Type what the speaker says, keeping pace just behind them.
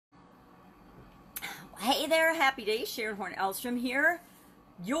Hey there, happy day. Sharon Horne-Ellstrom here.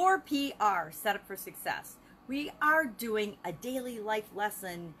 Your PR, set up for success. We are doing a daily life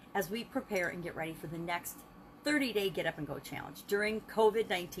lesson as we prepare and get ready for the next 30-day Get Up and Go challenge. During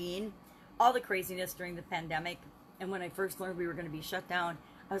COVID-19, all the craziness during the pandemic, and when I first learned we were going to be shut down,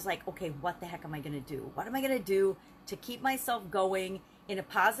 I was like, okay, what the heck am I going to do? What am I going to do to keep myself going in a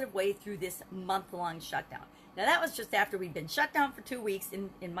positive way through this month-long shutdown? Now, that was just after we'd been shut down for 2 weeks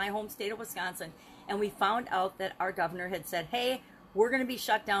in my home state of Wisconsin, and we found out that our governor had said, hey, we're going to be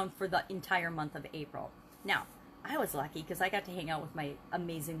shut down for the entire month of April. Now, I was lucky because I got to hang out with my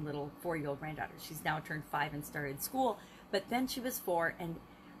amazing little 4-year-old granddaughter. She's now turned 5 and started school, but then she was 4, and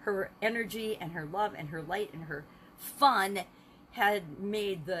her energy and her love and her light and her fun had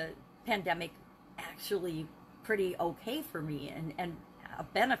made the pandemic actually pretty okay for me and a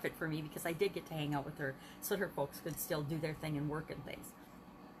benefit for me, because I did get to hang out with her so her folks could still do their thing and work and things.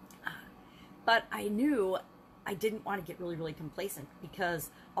 But I knew I didn't want to get really complacent, because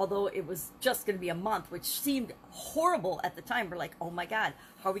although it was just going to be a month, which seemed horrible at the time, we're like, oh my God,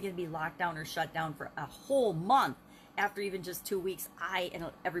 how are we going to be locked down or shut down for a whole month? After even just 2 weeks, I and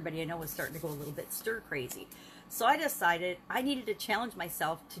everybody I know was starting to go a little bit stir crazy. So I decided I needed to challenge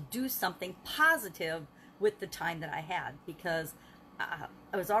myself to do something positive with the time that I had, because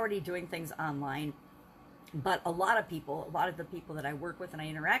I was already doing things online, but a lot of the people that I work with and I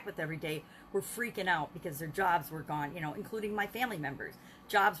interact with every day were freaking out because their jobs were gone, including my family members.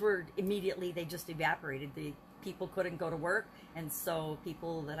 Jobs were immediately, they just evaporated. The people couldn't go to work, and so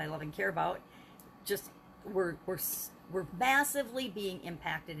people that I love and care about just were massively being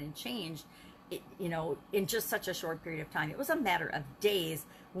impacted and changed, in just such a short period of time. It was a matter of days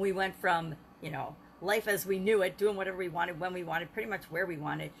when we went from, life as we knew it, doing whatever we wanted, when we wanted, pretty much where we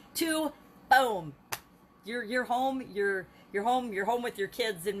wanted, to boom, you're home, you're home with your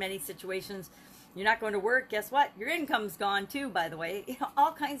kids in many situations. You're not going to work. Guess what? Your income's gone too, by the way.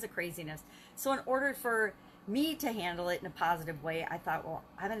 All kinds of craziness. So in order for me to handle it in a positive way, I thought, well,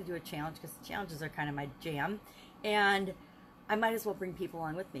 I'm going to do a challenge, because challenges are kind of my jam, and I might as well bring people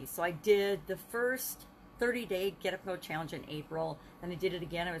along with me. So I did the first 30-day Get Up and Go challenge in April. Then I did it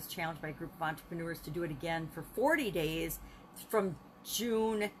again. I was challenged by a group of entrepreneurs to do it again for 40 days from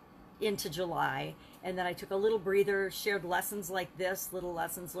June into July. And then I took a little breather, shared lessons like this, little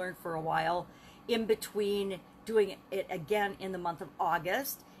lessons learned for a while, in between doing it again in the month of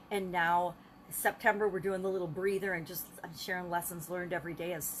August. And now September, we're doing the little breather and just sharing lessons learned every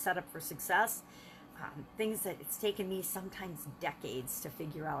day as set up for success. Things that it's taken me sometimes decades to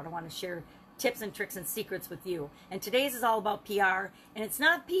figure out. I want to share tips and tricks and secrets with you. And today's is all about PR, and it's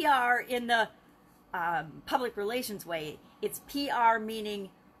not PR in the public relations way. It's PR meaning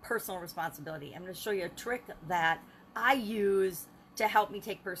personal responsibility. I'm going to show you a trick that I use to help me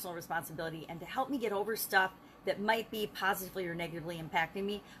take personal responsibility and to help me get over stuff that might be positively or negatively impacting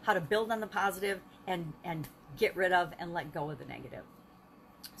me, how to build on the positive and get rid of and let go of the negative.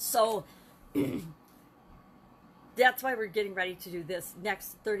 So that's why we're getting ready to do this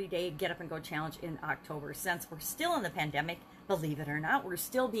next 30-day Get Up and Go challenge in October. Since we're still in the pandemic, believe it or not, we're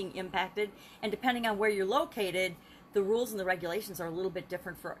still being impacted. And depending on where you're located, the rules and the regulations are a little bit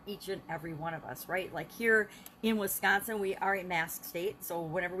different for each and every one of us, right? Like here in Wisconsin, we are a mask state. So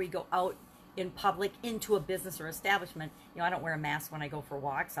whenever we go out in public into a business or establishment, I don't wear a mask when I go for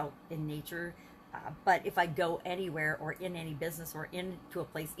walks out in nature. But if I go anywhere or in any business or into a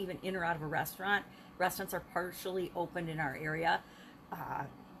place, even in or out of a restaurant, restaurants are partially opened in our area. I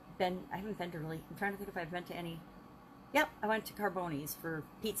haven't been to really, I'm trying to think if I've been to any. Yep, I went to Carboni's for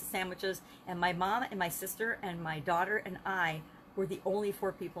pizza sandwiches, and my mom and my sister and my daughter and I were the only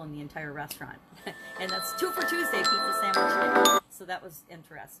 4 people in the entire restaurant. And that's 2 for Tuesday pizza sandwich. So that was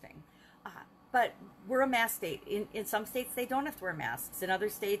interesting. But we're a mask state. In some states, they don't have to wear masks. In other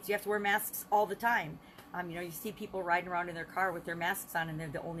states, you have to wear masks all the time. You see people riding around in their car with their masks on, and they're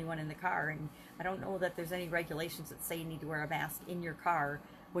the only one in the car. And I don't know that there's any regulations that say you need to wear a mask in your car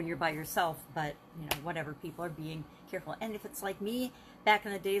when you're by yourself, but whatever, people are being careful. And if it's like me, back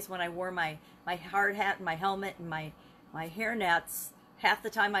in the days when I wore my hard hat and my helmet and my hair nets, half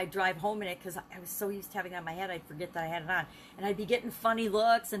the time I'd drive home in it, because I was so used to having it on my head, I'd forget that I had it on. And I'd be getting funny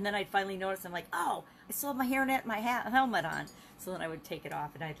looks, and then I'd finally notice, I'm like, oh, I still have my hairnet and my helmet on. So then I would take it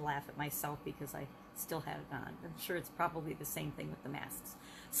off, and I'd laugh at myself because I still had it on. I'm sure it's probably the same thing with the masks.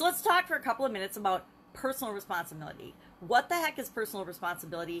 So let's talk for a couple of minutes about personal responsibility. What the heck is personal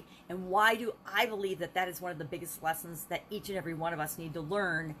responsibility, and why do I believe that that is one of the biggest lessons that each and every one of us need to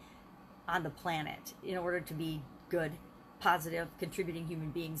learn on the planet in order to be good, positive, contributing human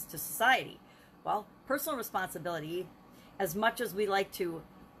beings to society? Well, personal responsibility, as much as we like to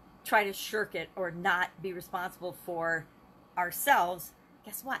try to shirk it or not be responsible for ourselves,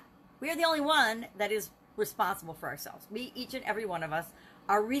 guess what? We are the only one that is responsible for ourselves. We, each and every one of us,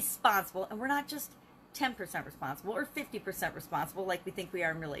 are responsible, and we're not just 10% responsible or 50% responsible like we think we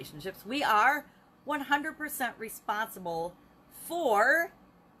are in relationships. We are 100% responsible for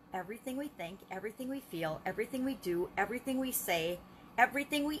everything we think, everything we feel, everything we do, everything we say,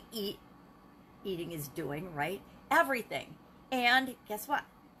 everything we eat. Eating is doing, right? Everything. And guess what?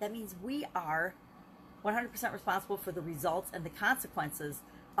 That means we are 100% responsible for the results and the consequences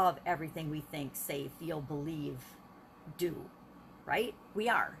of everything we think, say, feel, believe, do, right? We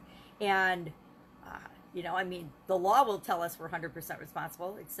are. And, the law will tell us we're 100%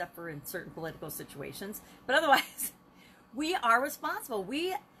 responsible, except for in certain political situations. But otherwise, we are responsible.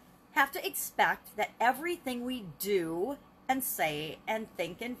 We have to expect that everything we do and say and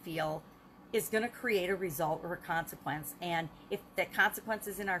think and feel is going to create a result or a consequence. And if that consequence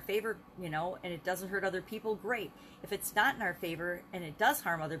is in our favor, and it doesn't hurt other people, great. If it's not in our favor and it does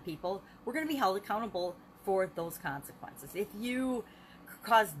harm other people, we're going to be held accountable for those consequences. If you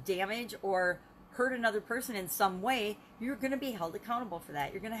cause damage or hurt another person in some way, you're going to be held accountable for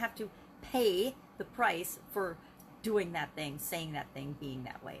that. You're going to have to pay the price for doing that thing, saying that thing, being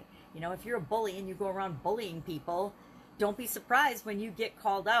that way. If you're a bully and you go around bullying people, don't be surprised when you get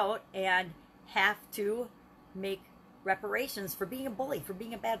called out and have to make reparations for being a bully, for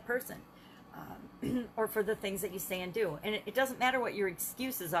being a bad person, or for the things that you say and do. And it doesn't matter what your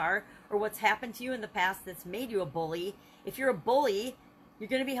excuses are or what's happened to you in the past that's made you a bully. If you're a bully, you're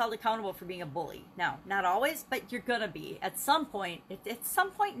going to be held accountable for being a bully. Now, not always, but you're going to be at some point, at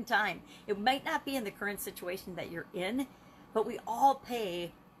some point in time. It might not be in the current situation that you're in, but we all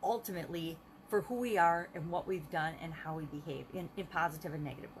pay ultimately for who we are and what we've done and how we behave in positive and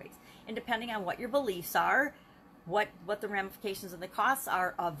negative ways. And depending on what your beliefs are, what the ramifications and the costs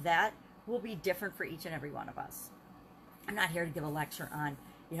are of that will be different for each and every one of us. I'm not here to give a lecture on,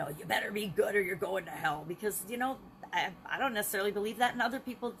 you better be good or you're going to hell, because, I don't necessarily believe that, and other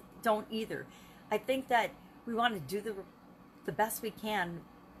people don't either. I think that we want to do the best we can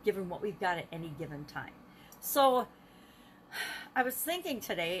given what we've got at any given time. So I was thinking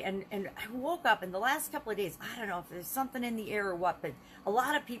today, and I woke up in the last couple of days, I don't know if there's something in the air or what, but a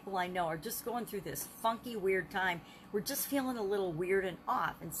lot of people I know are just going through this funky, weird time. We're just feeling a little weird and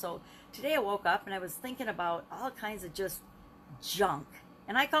off. And so today I woke up and I was thinking about all kinds of just junk.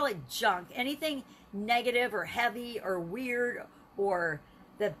 And I call it junk. Anything negative or heavy or weird or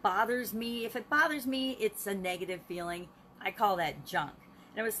that bothers me. If it bothers me, it's a negative feeling. I call that junk.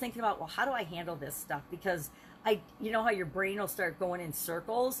 And I was thinking about, well, how do I handle this stuff? Because you know how your brain will start going in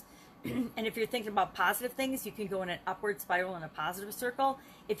circles? And if you're thinking about positive things, you can go in an upward spiral in a positive circle.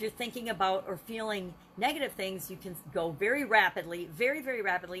 If you're thinking about or feeling negative things, you can go very rapidly, very, very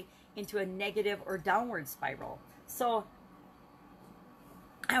rapidly into a negative or downward spiral. So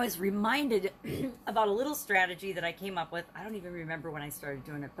I was reminded about a little strategy that I came up with. I don't even remember when I started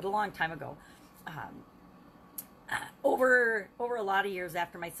doing it, but a long time ago. Over a lot of years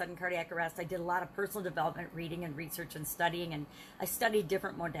after my sudden cardiac arrest, I did a lot of personal development reading and research and studying, and I studied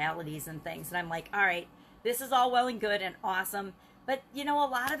different modalities and things. And I'm like, all right, this is all well and good and awesome, but a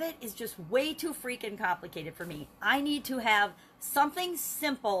lot of it is just way too freaking complicated for me. I need to have something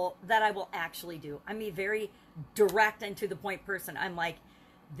simple that I will actually do. I'm a very direct and to the point person. I'm like,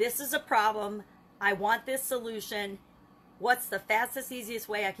 this is a problem. I want this solution. What's the fastest, easiest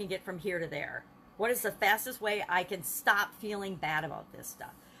way I can get from here to there? What is the fastest way I can stop feeling bad about this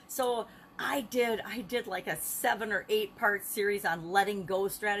stuff? So I did like a 7 or 8 part series on letting go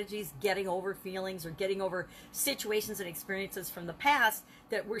strategies, getting over feelings or getting over situations and experiences from the past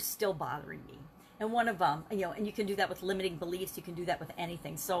that were still bothering me. And one of them, and you can do that with limiting beliefs. You can do that with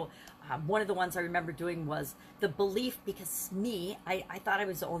anything. So one of the ones I remember doing was the belief, because I thought I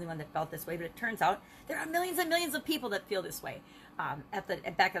was the only one that felt this way, but it turns out there are millions and millions of people that feel this way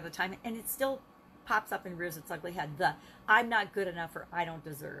back at the time, and it still pops up and rears its ugly head. I'm not good enough or I don't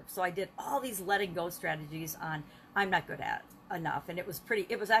deserve. So I did all these letting go strategies on I'm not good at enough. And it was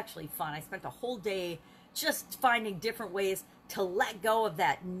actually fun. I spent a whole day just finding different ways to let go of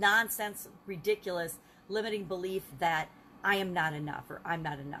that nonsense, ridiculous, limiting belief that I am not enough or I'm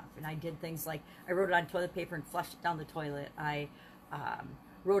not enough. And I did things like I wrote it on toilet paper and flushed it down the toilet. I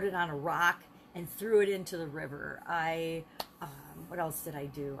wrote it on a rock and threw it into the river. What else did I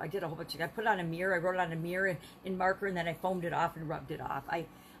do? I did a whole bunch of, I put it on a mirror. I wrote it on a mirror in marker, and then I foamed it off and rubbed it off. I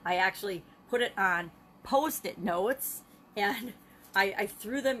actually put it on Post-it notes, and I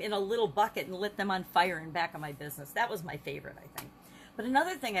threw them in a little bucket and lit them on fire in back of my business. That was my favorite, I think. But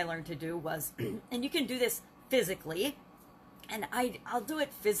another thing I learned to do was, and you can do this physically, And I'll do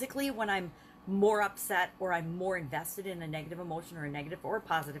it physically when I'm more upset or I'm more invested in a negative emotion or a negative or a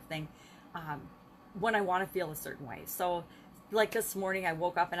positive thing, when I want to feel a certain way. So like this morning, I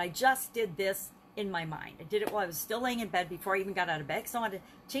woke up and I just did this in my mind. I did it while I was still laying in bed before I even got out of bed, because I wanted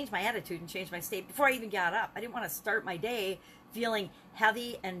to change my attitude and change my state before I even got up. I didn't want to start my day feeling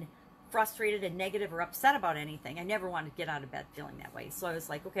heavy and frustrated and negative or upset about anything. I never wanted to get out of bed feeling that way. So I was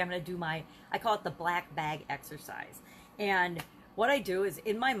like, okay, I'm going to do I call it the black bag exercise. And what I do is,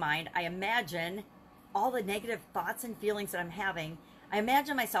 in my mind, I imagine all the negative thoughts and feelings that I'm having. I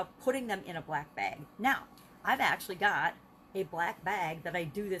imagine myself putting them in a black bag. Now, I've actually got a black bag that I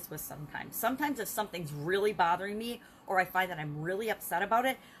do this with sometimes. Sometimes if something's really bothering me or I find that I'm really upset about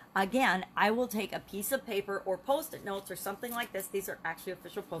it, again, I will take a piece of paper or Post-it notes or something like this. These are actually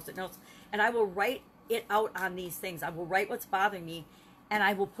official Post-it notes. And I will write it out on these things. I will write what's bothering me and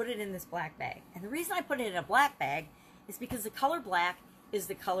I will put it in this black bag. And the reason I put it in a black bag is because the color black is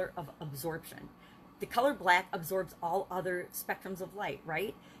the color of absorption. The color black absorbs all other spectrums of light,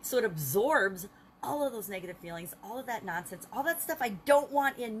 right? So it absorbs all of those negative feelings, all of that nonsense, all that stuff I don't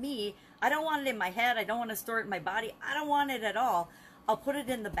want in me. I don't want it in my head. I don't want to store it in my body. I don't want it at all. I'll put it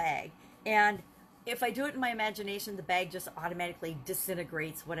in the bag. And if I do it in my imagination, the bag just automatically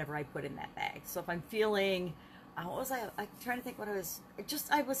disintegrates whatever I put in that bag. So if I'm feeling, what was I'm trying to think what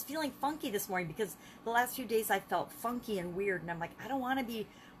I was feeling funky this morning because the last few days I felt funky and weird. And I'm like, I don't want to be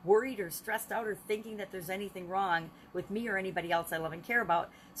worried or stressed out or thinking that there's anything wrong with me or anybody else I love and care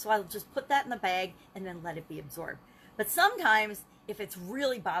about. So I'll just put that in the bag and then let it be absorbed. But sometimes if it's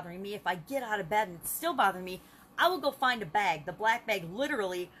really bothering me, if I get out of bed and it's still bothering me, I will go find a bag, the black bag,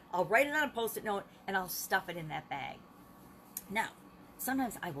 literally. I'll write it on a Post-it note and I'll stuff it in that bag. Now,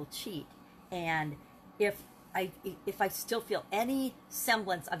 sometimes I will cheat, and if I still feel any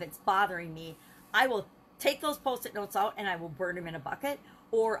semblance of it's bothering me, I will take those Post-it notes out and I will burn them in a bucket,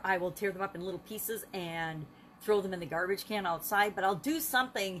 or I will tear them up in little pieces and throw them in the garbage can outside. But I'll do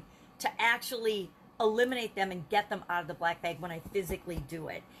something to actually eliminate them and get them out of the black bag when I physically do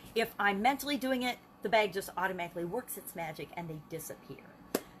it. If I'm mentally doing it, the bag just automatically works its magic and they disappear.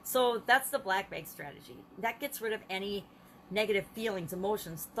 So that's the black bag strategy. That gets rid of any negative feelings,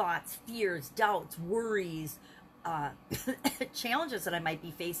 emotions, thoughts, fears, doubts, worries, challenges that I might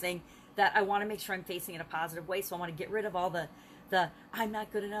be facing that I want to make sure I'm facing in a positive way. So I want to get rid of all the I'm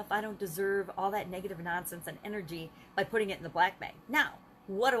not good enough, I don't deserve, all that negative nonsense and energy by putting it in the black bag. Now,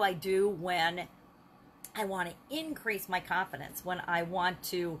 what do I do when I want to increase my confidence, when I want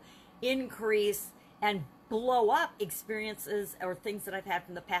to increase and blow up experiences or things that I've had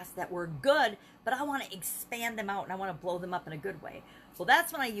from the past that were good, but I want to expand them out and I want to blow them up in a good way? Well,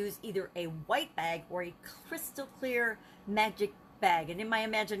 that's when I use either a white bag or a crystal clear magic bag. And in my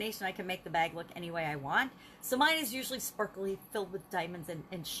imagination, I can make the bag look any way I want. So mine is usually sparkly, filled with diamonds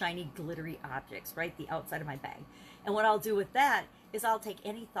and shiny, glittery objects, right? The outside of my bag. And what I'll do with that is I'll take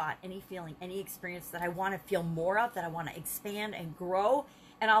any thought, any feeling, any experience that I want to feel more of, that I want to expand and grow,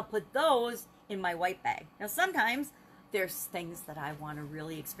 and I'll put those in my white bag. Now, sometimes there's things that I want to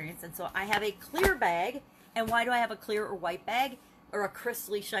really experience, and so I have a clear bag. And why do I have a clear or white bag or a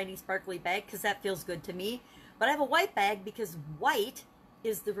crystally, shiny, sparkly bag? Because that feels good to me. But I have a white bag because white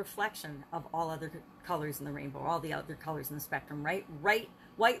is the reflection of all other colors in the rainbow, all the other colors in the spectrum, right?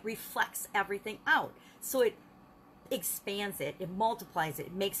 White reflects everything out. So it expands it, it multiplies it,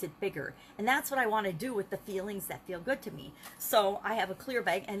 it makes it bigger. And that's what I want to do with the feelings that feel good to me. So I have a clear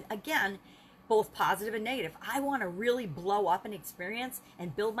bag, and again, both positive and negative. I want to really blow up an experience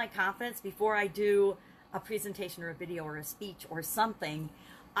and build my confidence before I do a presentation or a video or a speech or something.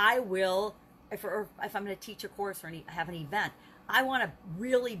 I will, if I'm going to teach a course or have an event, I want to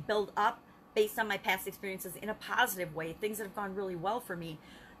really build up based on my past experiences in a positive way, things that have gone really well for me.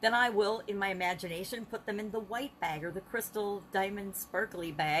 Then I will, in my imagination, put them in the white bag or the crystal diamond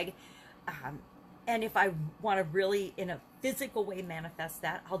sparkly bag. And if I want to really, in a physical way, manifest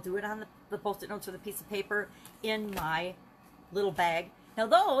that, I'll do it on the Post-it notes or the piece of paper in my little bag. Now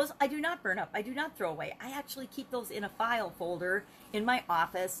those I do not burn up. I do not throw away. I actually keep those in a file folder in my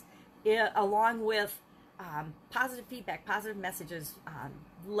office, along with positive feedback, positive messages,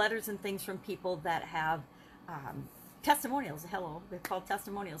 letters and things from people that have testimonials. Hello, they're called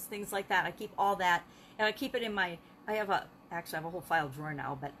testimonials, things like that. I keep all that, and I keep it in my, actually I have a whole file drawer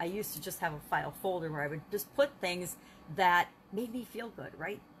now, but I used to just have a file folder where I would just put things that made me feel good,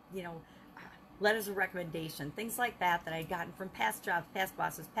 right? You know, letters of recommendation, things like that that I'd gotten from past jobs, past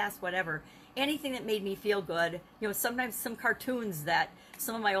bosses, past whatever. Anything that made me feel good. You know, sometimes some cartoons that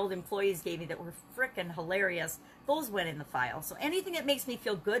some of my old employees gave me that were frickin' hilarious, those went in the file. So anything that makes me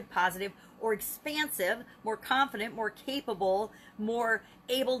feel good, positive, or expansive, more confident, more capable, more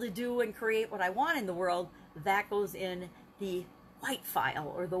able to do and create what I want in the world, that goes in the white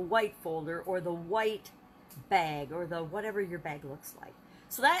file or the white folder or the white bag or the whatever your bag looks like.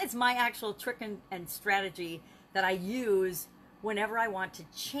 So that is my actual trick and strategy that I use whenever I want to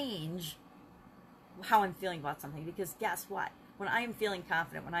change how I'm feeling about something. Because guess what? When I am feeling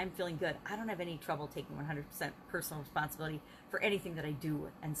confident, when I'm feeling good, I don't have any trouble taking 100% personal responsibility for anything that I do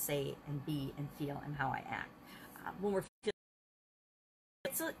and say and be and feel and how I act. When we're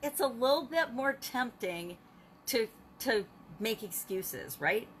feeling, it's a little bit more tempting to make excuses,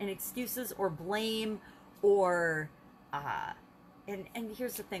 right? And excuses or blame or and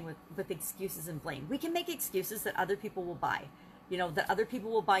here's the thing with excuses and blame. We can make excuses that other people will buy. You know, that other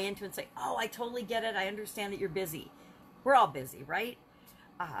people will buy into and say, oh, I totally get it. I understand that you're busy. We're all busy, right?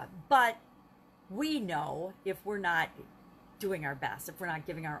 But we know if we're not doing our best, if we're not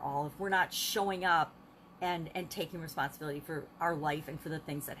giving our all, if we're not showing up and taking responsibility for our life and for the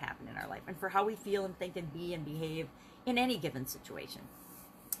things that happen in our life and for how we feel and think and be and behave in any given situation.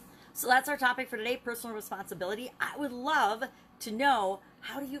 So that's our topic for today, personal responsibility. I would love to know,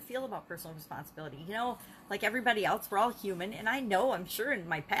 how do you feel about personal responsibility? You know, like everybody else, we're all human. And I know, I'm sure in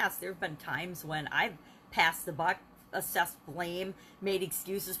my past, there have been times when I've passed the buck, assessed blame, made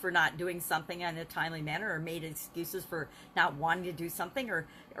excuses for not doing something in a timely manner, or made excuses for not wanting to do something, or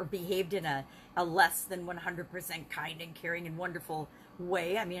behaved in a less than 100% kind and caring and wonderful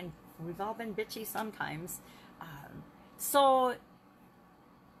way. I mean, we've all been bitchy sometimes. So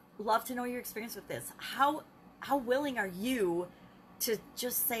love to know your experience with this. How willing are you to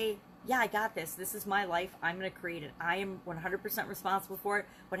just say, yeah, I got this. This is my life. I'm going to create it. I am 100% responsible for it.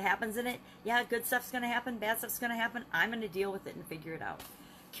 What happens in it, yeah, good stuff's going to happen. Bad stuff's going to happen. I'm going to deal with it and figure it out.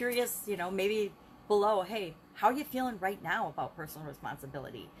 Curious, you know, maybe below, hey, how are you feeling right now about personal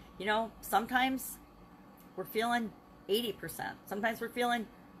responsibility? You know, sometimes we're feeling 80%. Sometimes we're feeling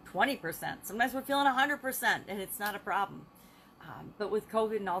 20%. Sometimes we're feeling 100%, and it's not a problem. But with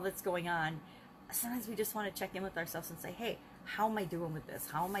COVID and all that's going on, sometimes we just want to check in with ourselves and say, hey, how am I doing with this?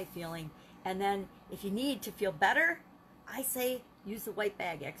 How am I feeling? And then if you need to feel better, I say use the white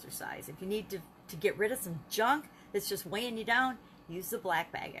bag exercise. If you need to get rid of some junk that's just weighing you down, use the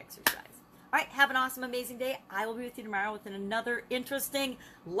black bag exercise. All right, have an awesome, amazing day. I will be with you tomorrow with another interesting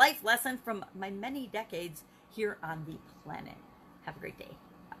life lesson from my many decades here on the planet. Have a great day.